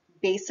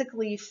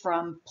basically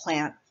from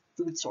plant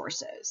food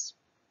sources.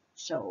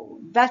 So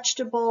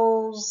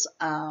vegetables,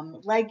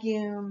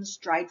 legumes,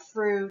 dried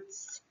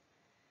fruits,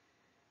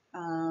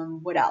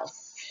 what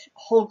else?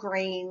 Whole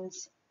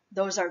grains.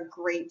 Those are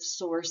great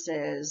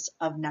sources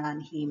of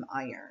non-heme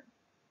iron.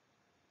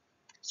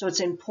 So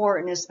it's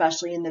important,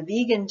 especially in the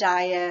vegan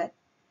diet,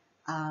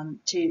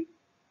 to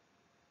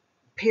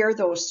pair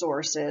those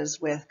sources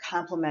with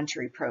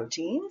complementary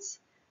proteins.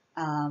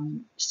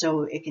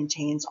 So it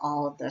contains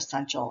all of the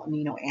essential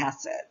amino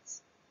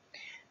acids.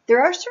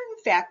 There are certain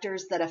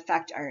factors that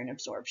affect iron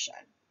absorption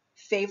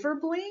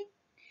favorably.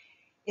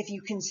 If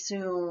you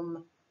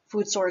consume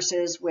food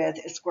sources with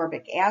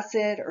ascorbic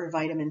acid or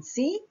vitamin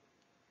C,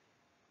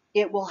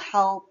 it will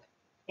help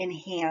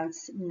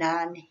enhance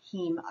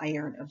non-heme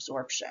iron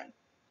absorption.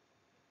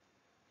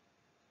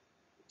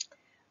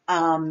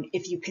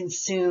 If you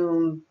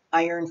consume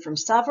iron from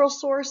several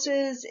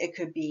sources, it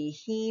could be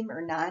heme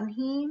or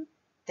non-heme,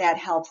 that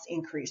helps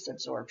increase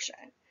absorption.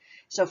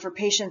 So for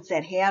patients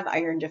that have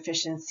iron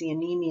deficiency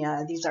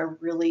anemia, these are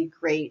really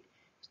great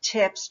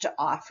tips to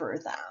offer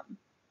them.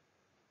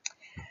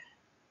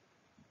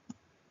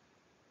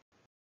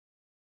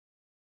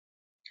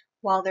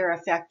 While there are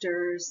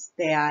factors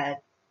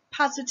that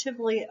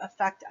positively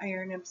affect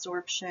iron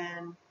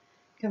absorption,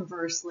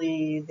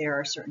 conversely, there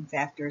are certain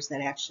factors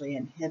that actually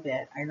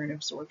inhibit iron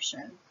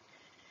absorption.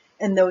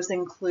 And those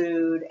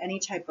include any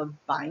type of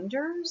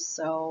binders,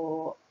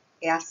 so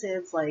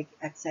acids like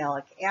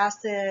oxalic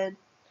acid,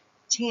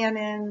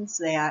 tannins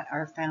that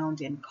are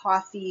found in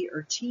coffee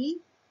or tea,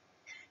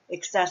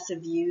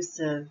 excessive use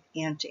of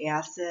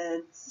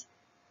antacids,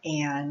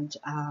 and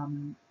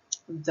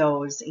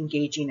those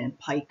engaging in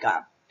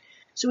pica.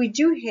 So we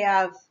do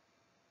have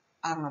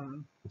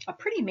a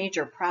pretty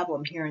major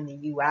problem here in the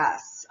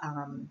U.S.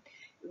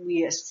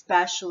 We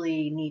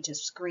especially need to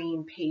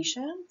screen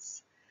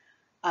patients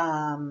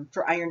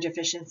for iron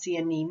deficiency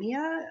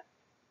anemia,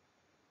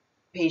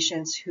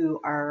 patients who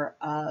are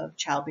of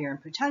childbearing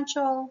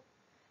potential,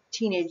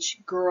 teenage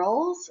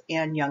girls,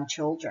 and young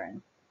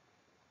children.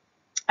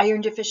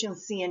 Iron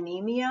deficiency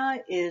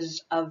anemia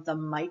is of the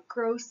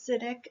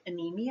microcytic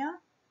anemia,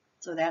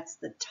 so that's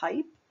the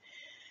type.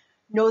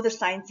 Know the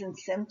signs and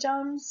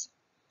symptoms.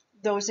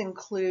 Those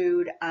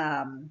include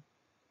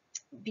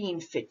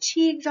being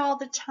fatigued all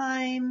the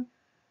time,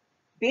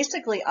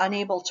 basically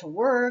unable to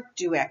work,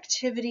 do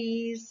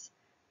activities,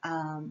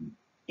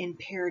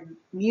 impaired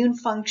immune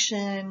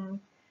function,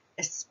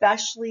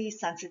 especially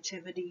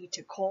sensitivity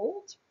to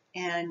cold,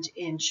 and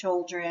in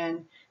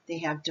children, they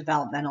have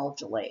developmental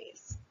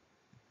delays.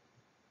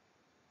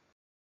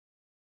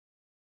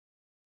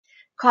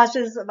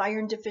 Causes of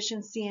iron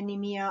deficiency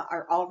anemia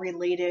are all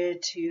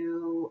related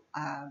to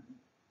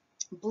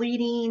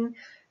bleeding,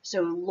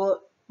 so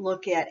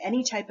look at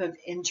any type of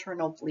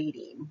internal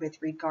bleeding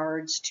with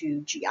regards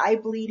to GI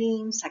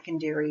bleeding,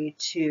 secondary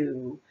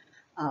to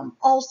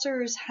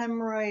ulcers,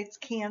 hemorrhoids,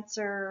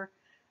 cancer,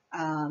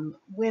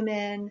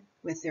 women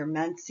with their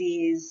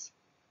menses.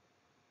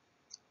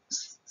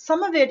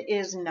 Some of it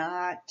is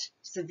not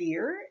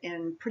severe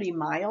and pretty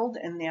mild,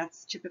 and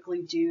that's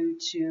typically due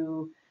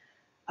to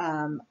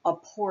a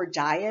poor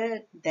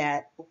diet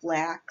that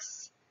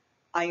lacks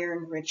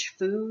iron-rich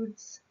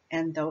foods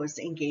and those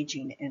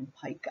engaging in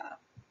pica.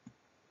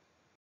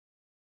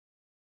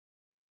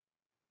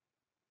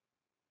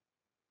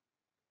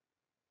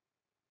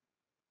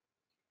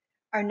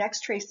 Our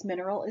next trace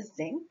mineral is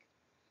zinc.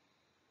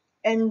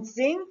 And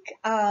zinc,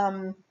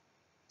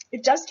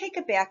 it does take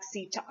a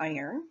backseat to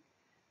iron,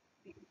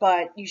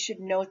 but you should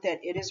note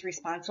that it is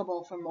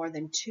responsible for more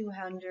than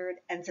 200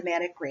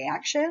 enzymatic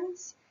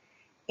reactions,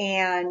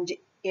 and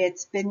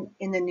it's been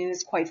in the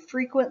news quite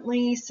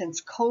frequently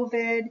since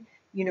COVID.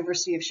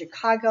 University of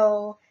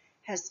Chicago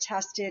has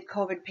tested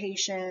COVID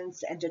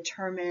patients and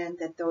determined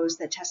that those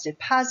that tested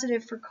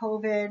positive for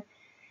COVID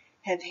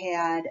have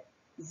had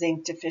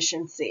zinc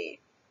deficiency.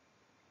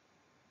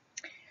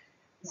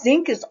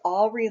 Zinc is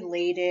all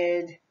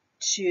related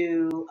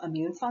to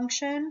immune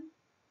function,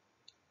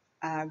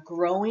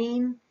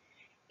 growing,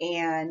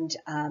 and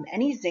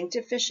any zinc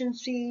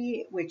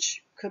deficiency,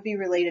 which could be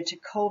related to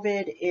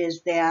COVID,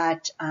 is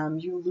that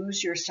you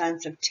lose your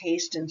sense of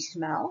taste and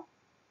smell.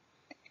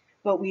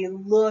 But we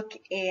look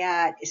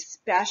at,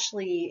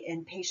 especially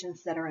in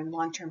patients that are in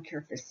long-term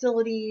care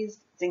facilities,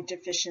 zinc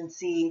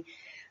deficiency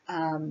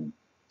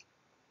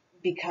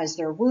because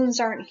their wounds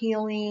aren't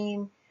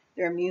healing,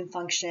 their immune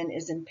function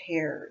is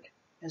impaired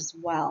as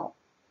well.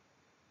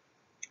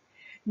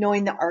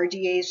 Knowing the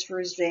RDAs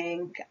for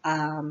zinc,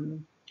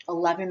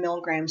 11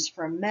 milligrams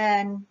for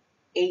men,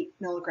 8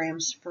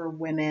 milligrams for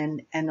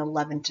women, and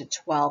 11 to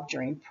 12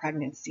 during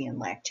pregnancy and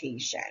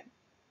lactation.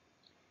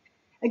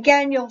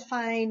 Again, you'll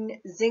find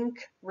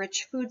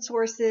zinc-rich food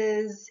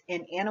sources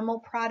in animal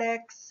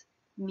products,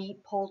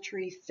 meat,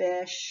 poultry,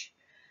 fish,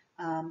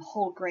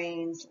 whole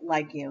grains,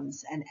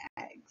 legumes, and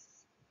eggs.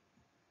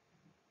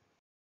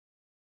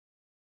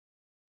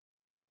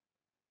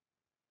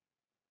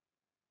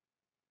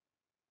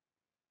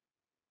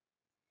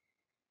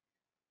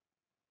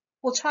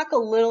 We'll talk a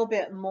little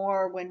bit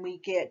more when we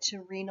get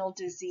to renal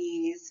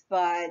disease,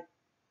 but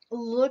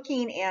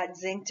looking at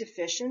zinc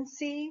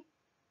deficiency,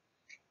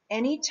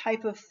 any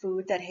type of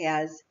food that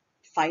has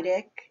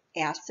phytic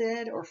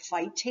acid or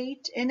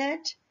phytate in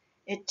it,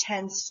 it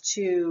tends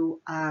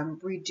to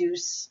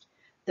reduce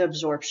the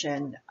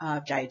absorption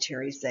of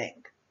dietary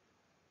zinc.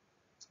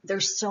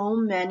 There's so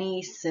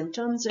many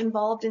symptoms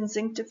involved in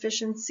zinc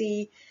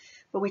deficiency,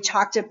 but we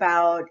talked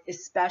about,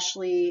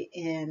 especially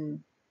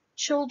in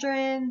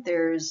children,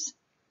 there's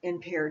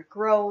impaired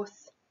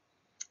growth,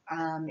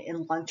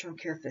 in long-term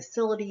care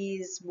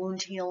facilities,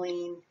 wound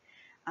healing.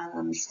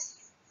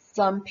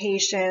 Some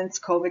patients,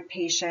 COVID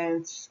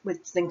patients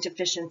with zinc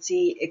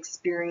deficiency,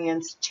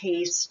 experience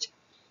taste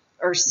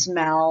or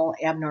smell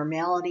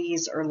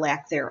abnormalities or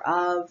lack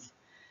thereof.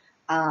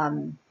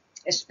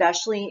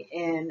 Especially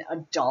in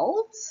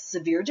adults,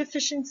 severe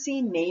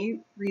deficiency may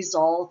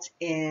result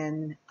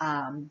in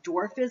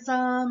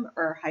dwarfism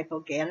or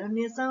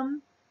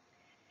hypogonadism.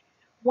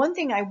 One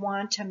thing I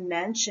want to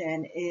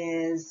mention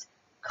is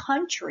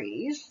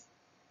countries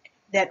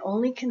that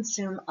only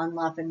consume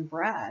unleavened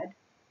bread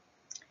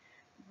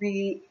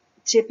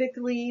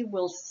typically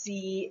will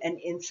see an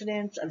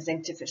incidence of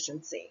zinc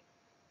deficiency.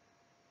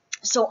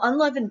 So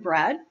unleavened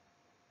bread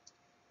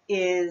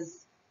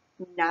is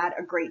not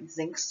a great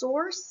zinc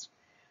source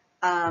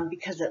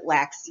because it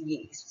lacks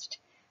yeast.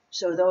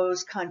 So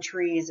those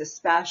countries,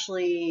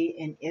 especially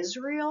in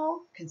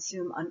Israel,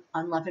 consume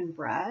unleavened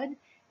bread.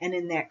 And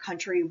in that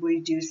country, we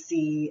do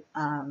see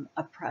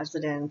a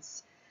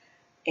precedence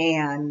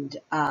and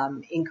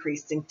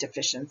increased zinc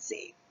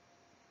deficiency.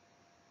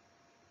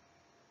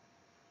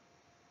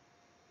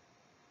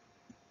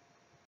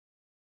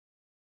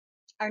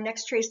 Our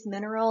next trace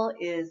mineral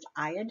is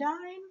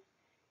iodine.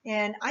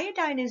 And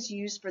iodine is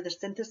used for the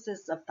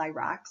synthesis of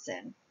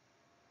thyroxine,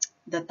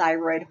 the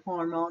thyroid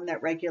hormone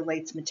that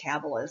regulates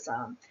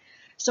metabolism.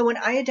 So when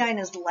iodine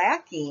is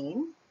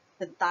lacking,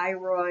 the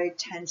thyroid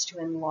tends to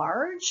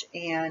enlarge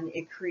and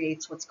it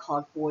creates what's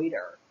called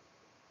goiter.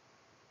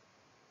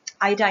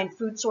 Iodine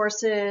food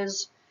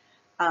sources,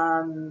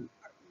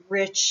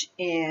 rich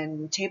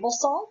in table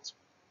salt,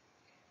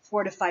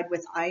 fortified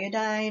with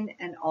iodine,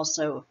 and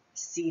also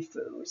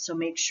seafood. So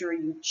make sure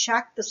you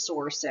check the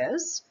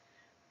sources,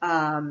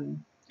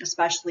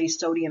 especially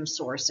sodium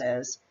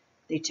sources.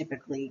 They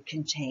typically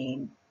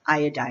contain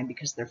iodine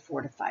because they're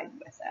fortified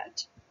with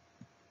it.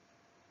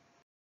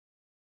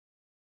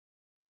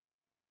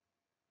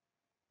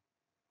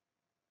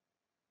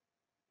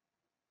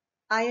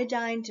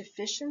 Iodine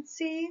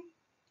deficiency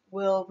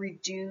will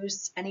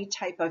reduce any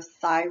type of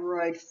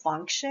thyroid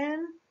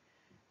function.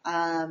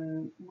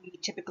 We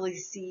typically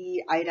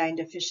see iodine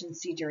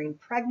deficiency during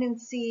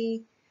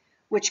pregnancy,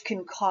 which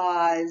can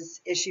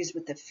cause issues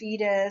with the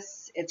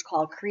fetus. It's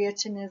called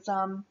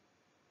creatinism.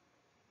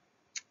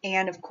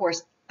 And of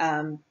course,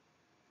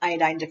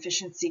 iodine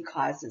deficiency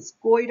causes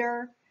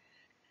goiter.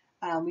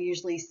 We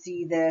usually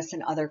see this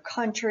in other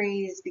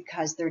countries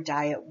because their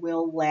diet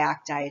will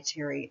lack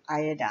dietary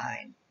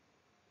iodine.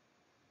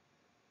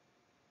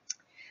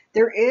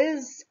 There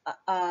is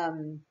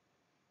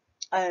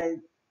a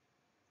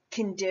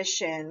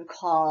condition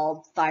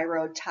called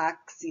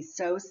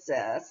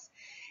thyrotoxicosis,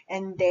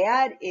 and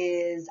that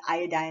is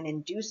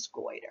iodine-induced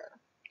goiter,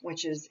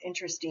 which is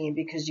interesting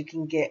because you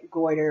can get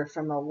goiter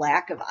from a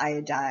lack of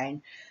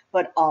iodine,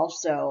 but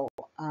also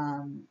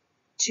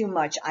too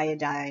much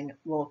iodine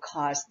will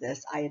cause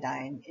this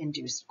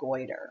iodine-induced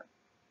goiter.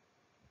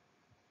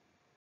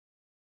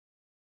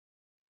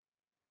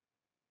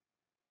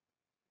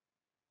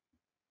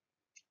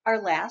 Our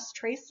last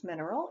trace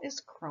mineral is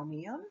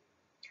chromium.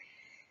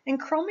 And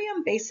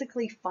chromium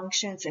basically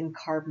functions in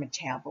carb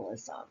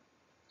metabolism.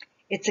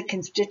 It's a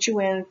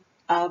constituent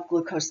of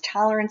glucose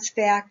tolerance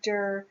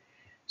factor.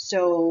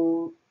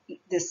 So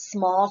this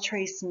small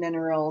trace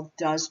mineral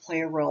does play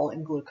a role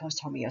in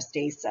glucose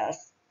homeostasis.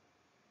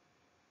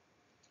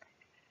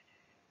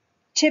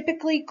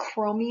 Typically,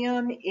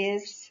 chromium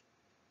is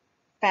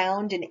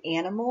found in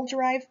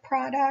animal-derived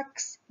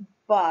products,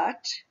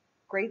 but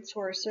great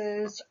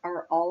sources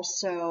are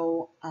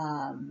also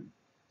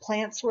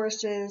plant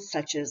sources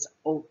such as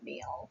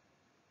oatmeal.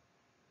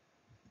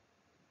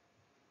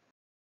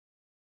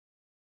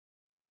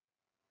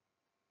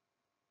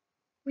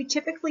 We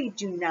typically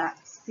do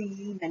not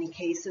see many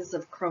cases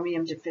of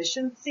chromium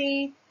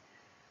deficiency.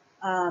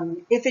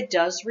 If it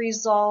does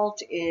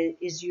result, it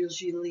is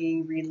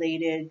usually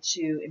related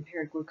to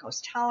impaired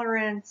glucose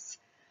tolerance,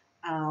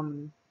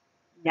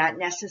 not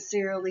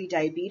necessarily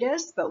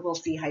diabetes, but we'll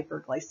see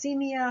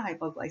hyperglycemia,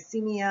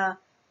 hypoglycemia.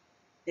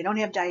 They don't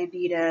have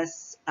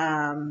diabetes.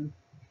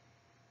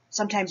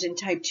 Sometimes in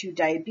type 2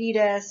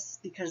 diabetes,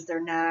 because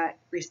they're not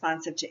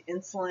responsive to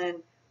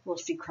insulin, we'll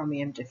see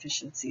chromium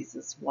deficiencies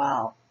as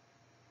well.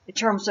 In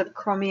terms of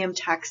chromium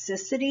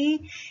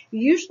toxicity,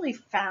 usually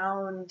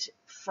found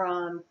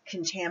from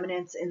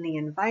contaminants in the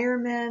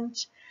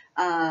environment,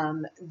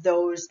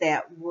 those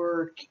that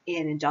work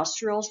in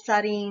industrial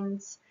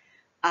settings.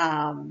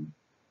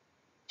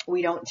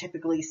 We don't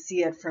typically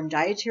see it from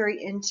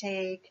dietary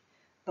intake,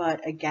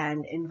 but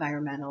again,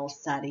 environmental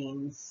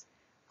settings.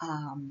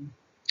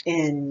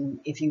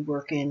 If you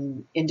work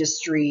in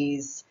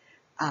industries,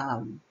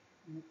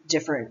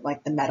 different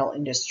like the metal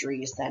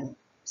industries, then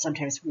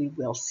sometimes we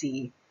will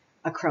see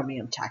a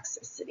chromium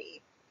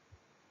toxicity.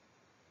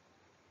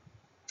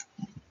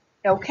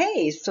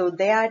 Okay, so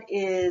that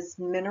is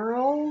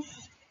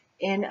minerals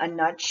in a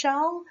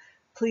nutshell.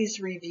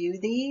 Please review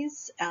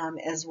these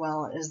as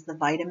well as the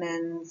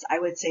vitamins, I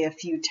would say a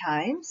few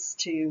times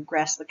to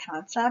grasp the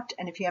concept.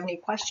 And if you have any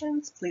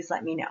questions, please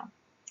let me know.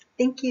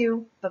 Thank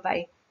you.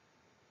 Bye-bye.